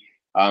slowly,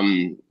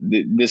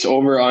 this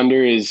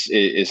over/under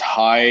is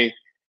high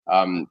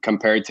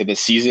compared to the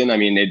season. I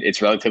mean,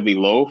 it's relatively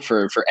low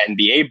for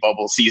NBA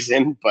bubble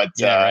season, but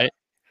right.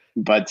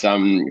 But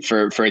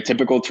for a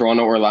typical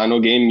Toronto-Orlando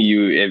game,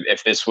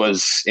 if this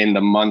was in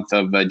the month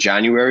of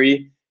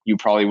January, you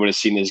probably would have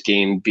seen this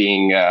game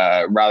being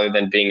rather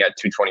than being at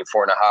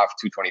 224.5,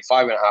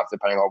 225.5,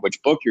 depending on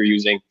which book you're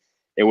using,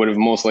 it would have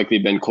most likely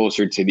been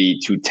closer to the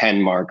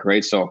 210 mark,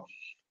 right? So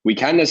we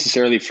can't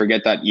necessarily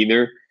forget that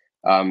either.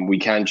 We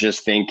can't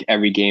just think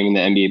every game in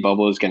the NBA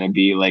bubble is going to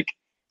be like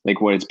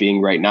what it's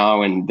being right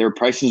now. And their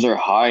prices are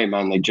high,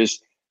 man. Like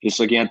just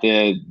looking at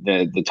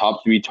the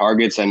top three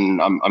targets, and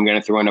I'm going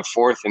to throw in a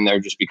fourth in there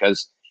just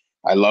because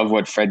I love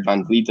what Fred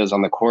VanVleet does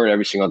on the court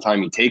every single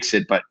time he takes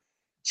it. But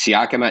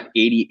Siakam at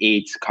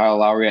 88, Kyle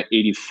Lowry at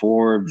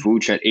 84,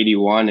 Vooch at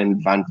 81,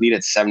 and VanVleet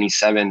at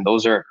 77.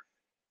 Those are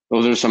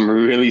some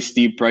really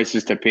steep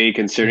prices to pay,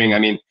 considering, I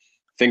mean,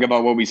 think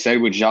about what we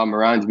said with Ja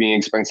Morant being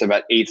expensive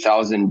at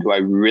 8,000. Do I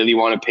really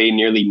want to pay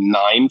nearly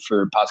 9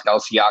 for Pascal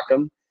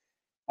Siakam?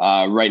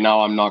 Right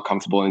now, I'm not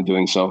comfortable in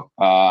doing so.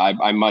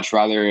 I much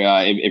rather,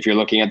 if you're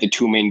looking at the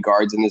two main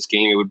guards in this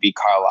game, it would be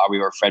Kyle Lowry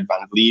or Fred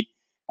VanVleet.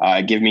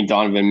 Give me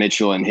Donovan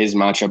Mitchell and his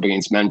matchup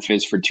against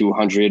Memphis for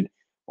 200,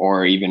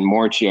 or even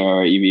more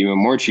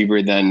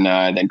cheaper than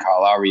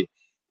Kyle Lowry,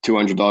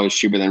 $200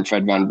 cheaper than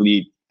Fred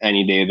VanVleet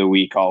any day of the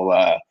week.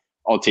 I'll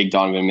take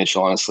Donovan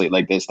Mitchell on a slate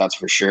like this, that's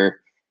for sure.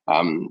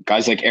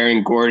 Guys like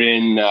Aaron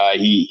Gordon,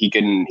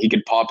 he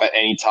could pop at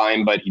any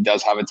time, but he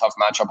does have a tough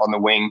matchup on the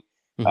wing,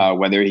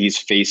 whether he's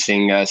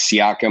facing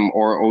Siakam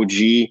or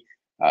OG.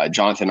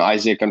 Jonathan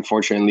Isaac,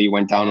 unfortunately,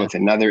 went down with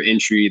another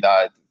injury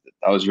that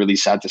was really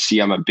sad to see.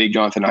 I'm a big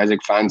Jonathan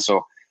Isaac fan,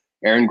 so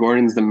Aaron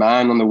Gordon's the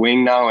man on the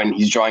wing now, and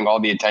he's drawing all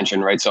the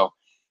attention, right? So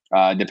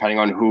depending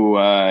on who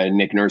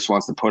Nick Nurse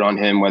wants to put on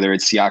him, whether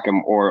it's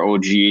Siakam or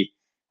OG,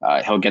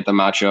 he'll get the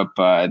matchup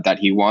that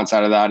he wants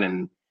out of that,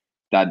 and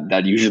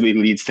that usually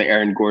leads to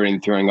Aaron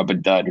Gordon throwing up a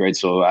dud, right?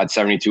 So at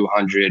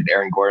 7,200,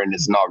 Aaron Gordon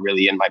is not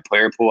really in my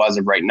player pool as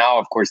of right now.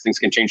 Of course, things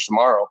can change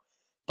tomorrow,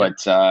 but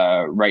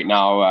right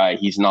now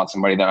he's not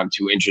somebody that I'm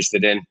too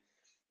interested in.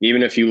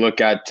 Even if you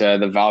look at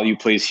the value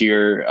plays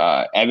here,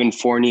 Evan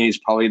Fournier is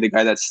probably the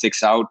guy that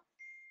sticks out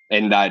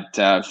in that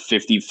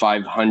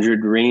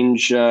 5,500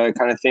 range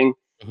kind of thing.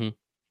 Mm-hmm.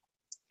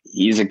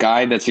 He's a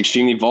guy that's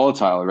extremely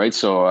volatile, right?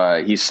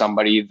 So he's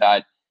somebody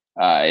that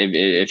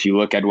if you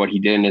look at what he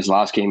did in his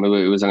last game, it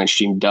was an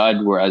extreme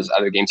dud, whereas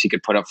other games he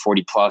could put up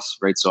 40 plus,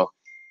 right? So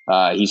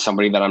he's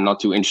somebody that I'm not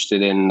too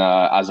interested in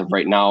as of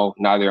right now.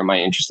 Neither am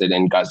I interested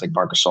in guys like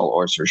Marc Gasol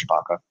or Serge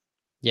Ibaka.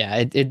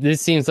 Yeah,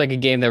 this seems like a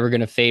game that we're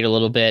going to fade a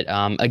little bit.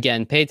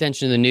 Again, pay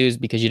attention to the news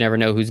because you never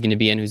know who's going to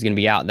be in, who's going to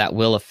be out. That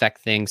will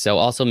affect things. So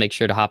also make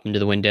sure to hop into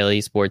the Win Daily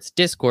Esports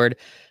Discord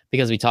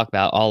because we talk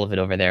about all of it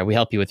over there. We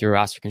help you with your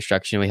roster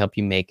construction. We help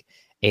you make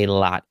a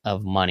lot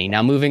of money.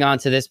 Now, moving on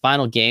to this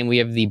final game, we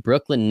have the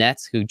Brooklyn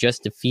Nets who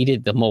just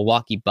defeated the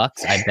Milwaukee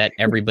Bucks. I bet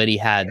everybody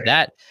had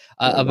that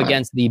up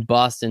against the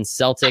Boston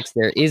Celtics.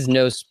 There is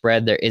no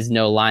spread. There is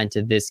no line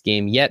to this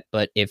game yet.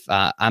 But if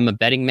I'm a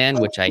betting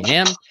man, which I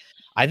am,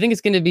 I think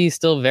it's going to be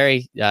still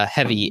very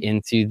heavy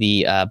into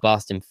the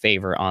Boston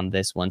favor on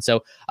this one.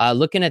 So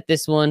looking at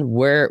this one,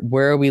 where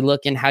are we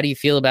looking? How do you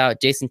feel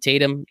about Jason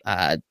Tatum?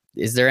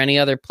 Is there any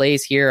other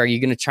plays here? Are you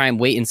going to try and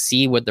wait and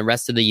see what the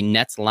rest of the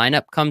Nets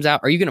lineup comes out?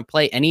 Are you going to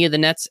play any of the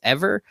Nets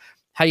ever?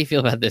 How do you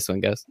feel about this one,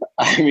 Ghost?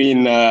 I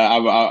mean, I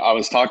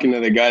was talking to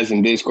the guys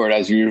in Discord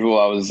as usual.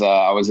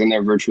 I was in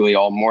there virtually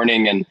all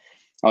morning, and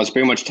I was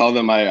pretty much telling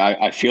them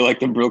I feel like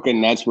the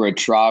Brooklyn Nets were a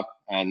trap,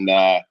 and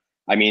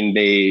I mean,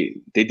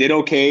 they did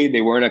okay.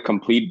 They weren't a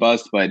complete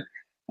bust, but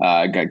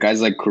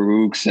guys like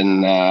Karooks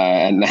and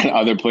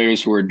other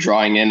players who were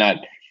drawing in at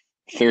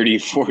 30,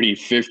 40,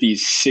 50,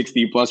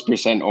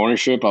 60+%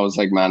 ownership. I was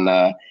like, man,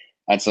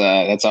 that's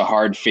a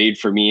hard fade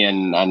for me.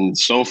 And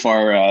so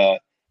far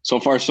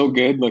so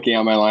good. Looking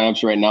at my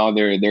lineups right now,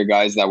 they're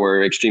guys that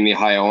were extremely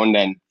high owned,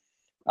 and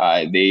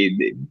they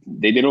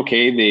did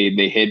okay.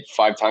 They hit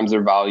 5 times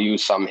their value.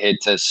 Some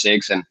hit to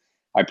 6, and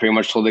I pretty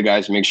much told the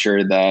guys, make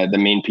sure the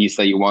main piece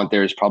that you want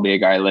there is probably a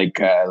guy like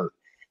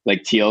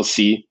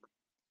TLC,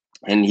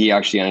 and he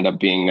actually ended up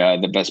being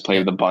the best play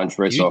of the bunch,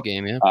 right? So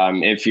game, yeah.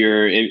 If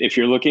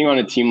you're looking on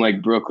a team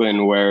like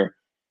Brooklyn where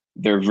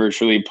they're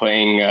virtually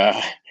playing,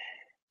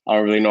 I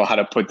don't really know how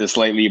to put this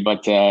lightly,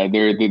 but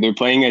they're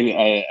playing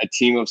a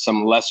team of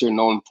some lesser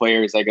known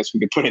players. I guess we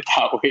could put it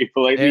that way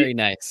politely. Very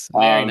nice,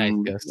 nice,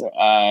 Ghost.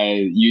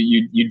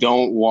 You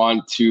don't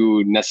want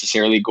to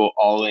necessarily go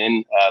all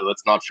in.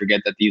 Let's not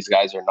forget that these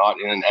guys are not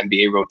in an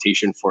NBA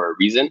rotation for a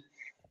reason.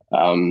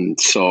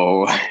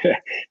 So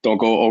don't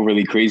go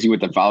overly crazy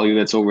with the value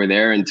that's over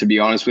there. And to be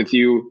honest with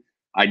you,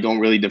 I don't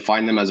really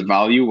define them as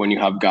value when you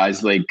have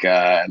guys like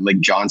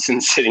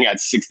Johnson sitting at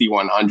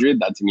 6,100.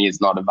 That to me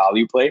is not a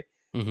value play.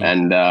 Mm-hmm.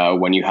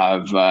 And when you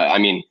have, I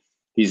mean,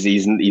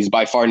 he's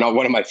by far not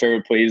one of my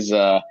favorite plays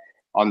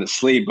on the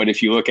slate. But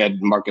if you look at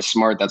Marcus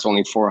Smart, that's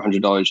only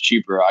 $400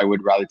 cheaper. I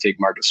would rather take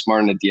Marcus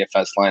Smart in a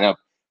DFS lineup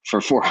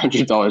for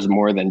 $400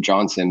 more than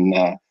Johnson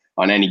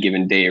on any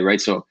given day, right?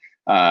 So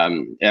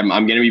I'm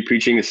going to be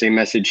preaching the same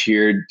message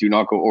here. Do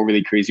not go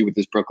overly crazy with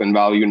this Brooklyn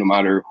value, no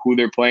matter who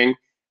they're playing.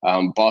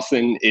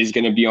 Boston is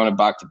going to be on a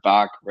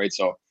back-to-back, right?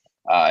 So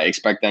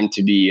expect them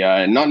to be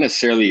not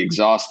necessarily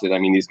exhausted. I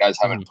mean, these guys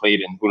haven't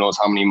played in who knows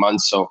how many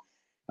months. So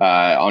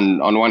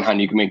on one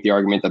hand, you can make the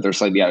argument that they're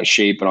slightly out of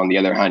shape, but on the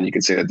other hand, you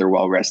could say that they're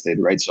well rested,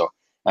 right? So,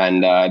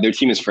 and their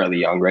team is fairly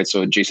young, right?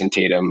 So Jason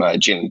Tatum,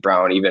 Jaylen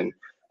Brown, even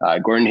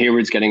Gordon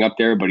Hayward's getting up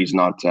there, but he's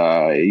not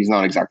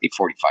exactly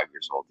 45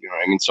 years old. You know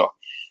what I mean? So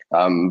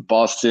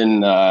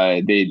Boston,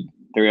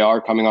 they are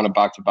coming on a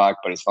back-to-back,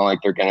 but it's not like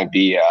they're going to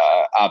be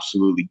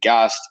absolutely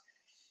gassed.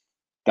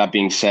 That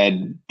being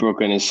said,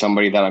 Brooklyn is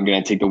somebody that I'm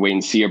going to take the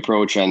wait-and-see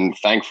approach, and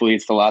thankfully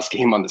it's the last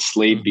game on the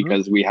slate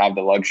because we have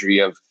the luxury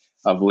of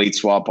late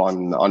swap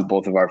on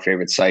both of our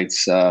favorite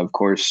sites, of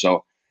course.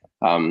 So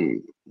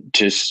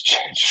just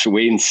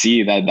wait and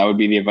see. That would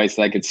be the advice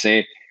that I could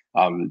say.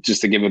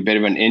 Just to give a bit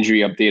of an injury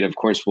update, of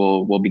course,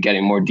 we'll be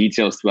getting more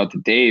details throughout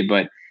the day,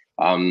 but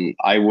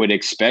I would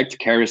expect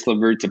Caris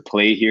LeVert to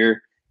play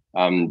here.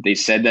 They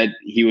said that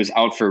he was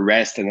out for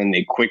rest, and then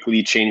they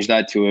quickly changed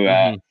that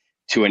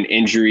to an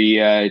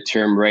injury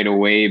term right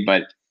away.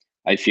 But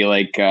I feel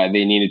like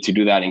they needed to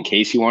do that in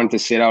case he wanted to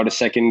sit out a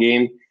second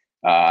game.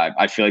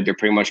 I feel like they're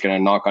pretty much going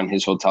to knock on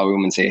his hotel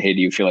room and say, hey,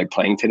 do you feel like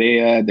playing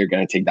today? They're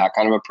going to take that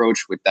kind of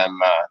approach with them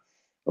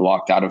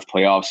locked out of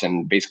playoffs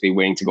and basically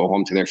waiting to go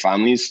home to their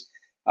families.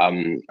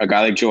 A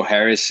guy like Joe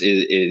Harris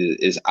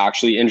is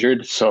actually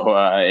injured. So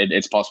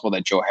it's possible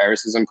that Joe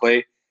Harris is in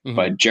play.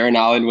 But Jarrett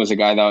Allen was a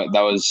guy that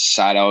was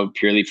sat out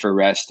purely for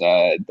rest.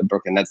 The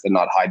Brooklyn Nets did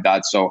not hide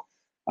that. So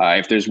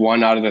if there's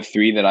one out of the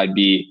three that I'd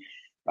be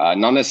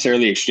not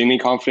necessarily extremely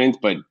confident,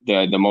 but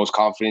the most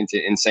confident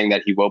in saying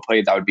that he will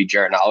play, that would be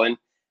Jarrett Allen.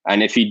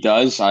 And if he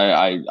does,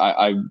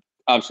 I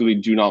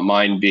absolutely do not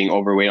mind being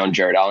overweight on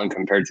Jarrett Allen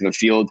compared to the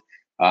field.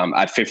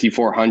 At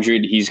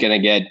 5,400, he's going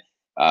to get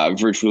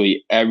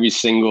virtually every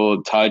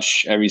single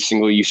touch, every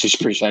single usage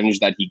percentage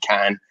that he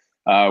can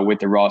with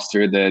the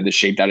roster, the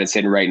shape that it's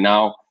in right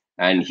now.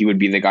 And he would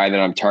be the guy that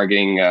I'm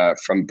targeting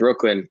from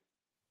Brooklyn.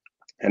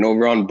 And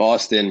over on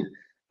Boston,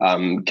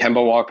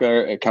 Kemba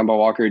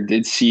Walker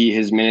did see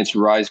his minutes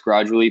rise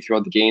gradually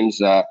throughout the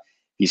games.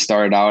 He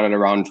started out at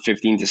around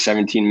 15 to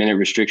 17 minute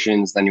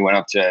restrictions. Then he went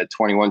up to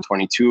 21,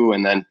 22.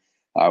 And then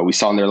we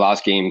saw in their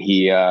last game,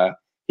 he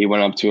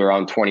went up to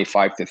around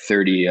 25 to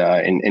 30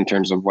 in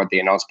terms of what they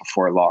announced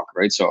before lock,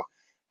 right? So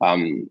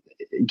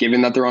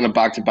given that they're on a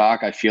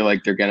back-to-back, I feel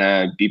like they're going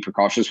to be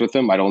precautious with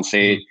him. I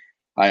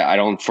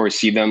don't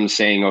foresee them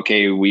saying,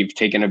 okay, we've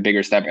taken a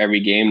bigger step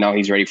every game. Now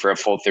he's ready for a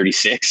full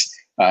 36.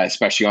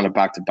 especially on a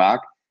back-to-back.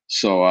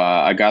 So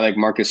a guy like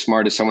Marcus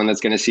Smart is someone that's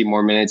going to see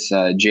more minutes.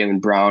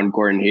 Jaylen Brown,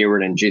 Gordon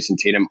Hayward, and Jason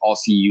Tatum all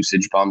see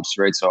usage bumps,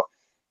 right? So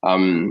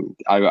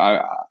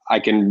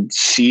I can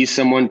see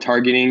someone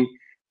targeting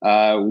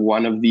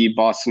one of the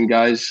Boston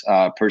guys.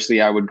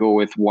 Personally, I would go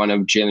with one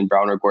of Jaylen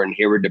Brown or Gordon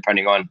Hayward,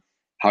 depending on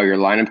how your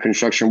lineup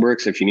construction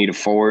works. If you need a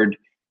forward,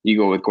 you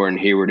go with Gordon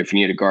Hayward. If you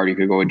need a guard, you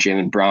could go with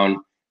Jaylen Brown.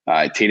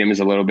 Tatum is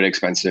a little bit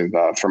expensive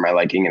for my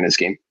liking in this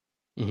game.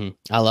 Mm-hmm.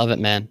 I love it,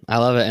 man. I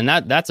love it. And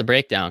that's a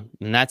breakdown.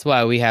 And that's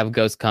why we have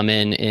Ghost come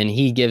in and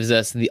he gives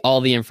us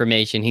all the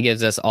information. He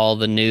gives us all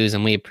the news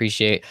and we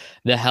appreciate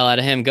the hell out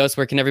of him. Ghost,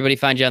 where can everybody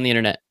find you on the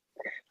internet?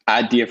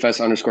 At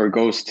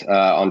DFS_Ghost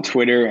on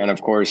Twitter. And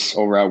of course,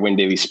 over at Win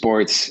Daily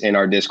Sports in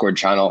our Discord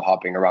channel,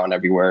 hopping around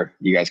everywhere.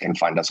 You guys can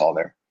find us all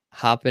there.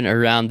 Hopping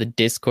around the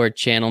Discord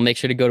channel. Make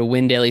sure to go to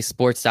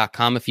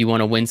windailysports.com if you want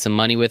to win some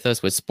money with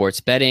us with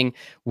sports betting,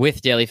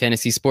 with Daily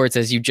Fantasy Sports.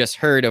 As you just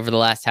heard over the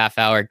last half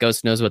hour,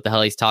 Ghost knows what the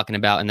hell he's talking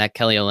about, and that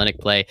Kelly Olynyk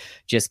play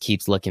just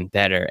keeps looking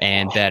better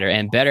and better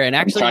and better. And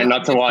actually, I'm trying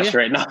not to watch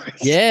right now.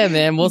 Yeah,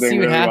 man, we'll see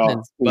what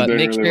happens. But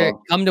make sure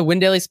come to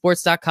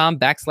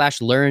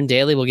windailysports.com/learn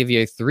daily. We'll give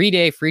you a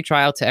 3-day free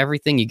trial to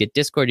everything. You get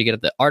Discord, you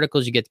get the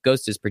articles, you get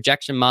Ghost's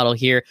projection model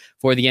here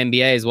for the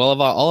NBA, as well as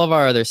all of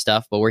our other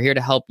stuff. But we're here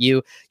to help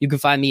you. You can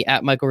find me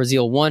at Michael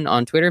Raziel1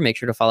 on Twitter. Make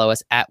sure to follow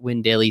us at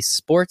Win Daily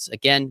Sports.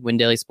 Again,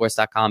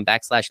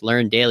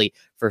 windailysports.com/learn daily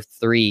for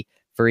 3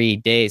 free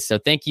days. So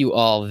thank you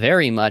all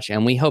very much.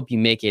 And we hope you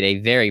make it a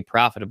very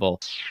profitable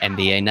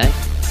NBA night.